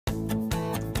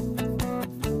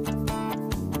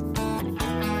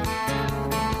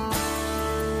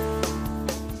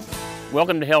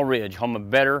Welcome to Hell Ridge, home of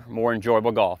better, more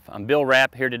enjoyable golf. I'm Bill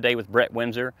Rapp here today with Brett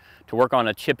Windsor to work on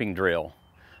a chipping drill.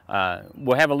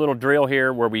 We'll have a little drill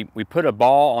here where we put a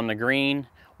ball on the green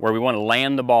where we want to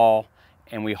land the ball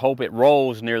and we hope it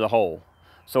rolls near the hole.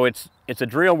 So it's a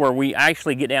drill where we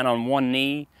actually get down on one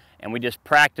knee and we just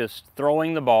practice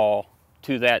throwing the ball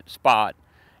to that spot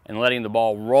and letting the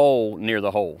ball roll near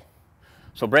the hole.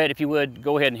 So Brett, if you would,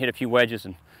 go ahead and hit a few wedges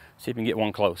and see if you can get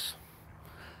one close.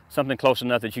 Something close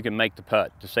enough that you can make the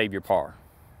putt to save your par.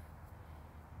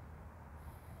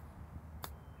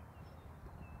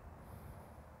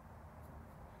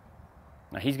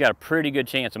 Now he's got a pretty good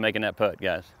chance of making that putt,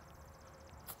 guys.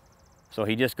 So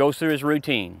he just goes through his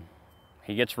routine.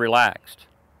 He gets relaxed.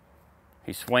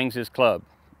 He swings his club,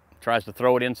 tries to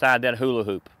throw it inside that hula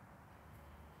hoop.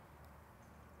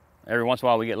 Every once in a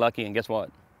while we get lucky and guess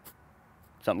what?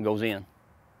 Something goes in.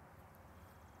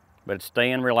 But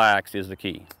staying relaxed is the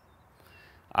key.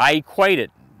 I equate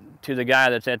it to the guy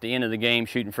that's at the end of the game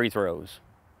shooting free throws.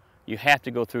 You have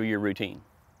to go through your routine.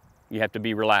 You have to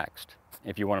be relaxed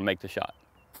if you want to make the shot.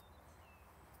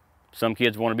 Some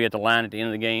kids want to be at the line at the end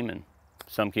of the game and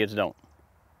some kids don't.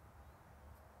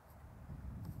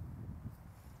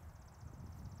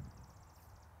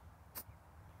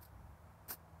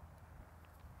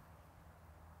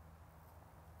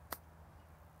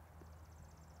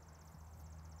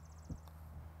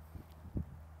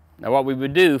 Now what we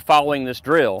would do following this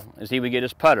drill is he would get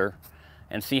his putter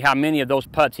and see how many of those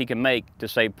putts he can make to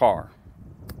save par.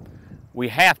 We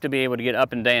have to be able to get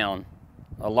up and down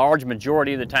a large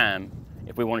majority of the time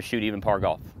if we want to shoot even par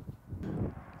golf.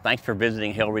 Thanks for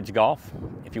visiting Hell Ridge Golf.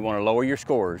 If you want to lower your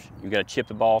scores, you've got to chip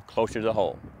the ball closer to the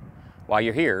hole. While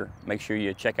you're here, make sure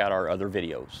you check out our other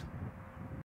videos.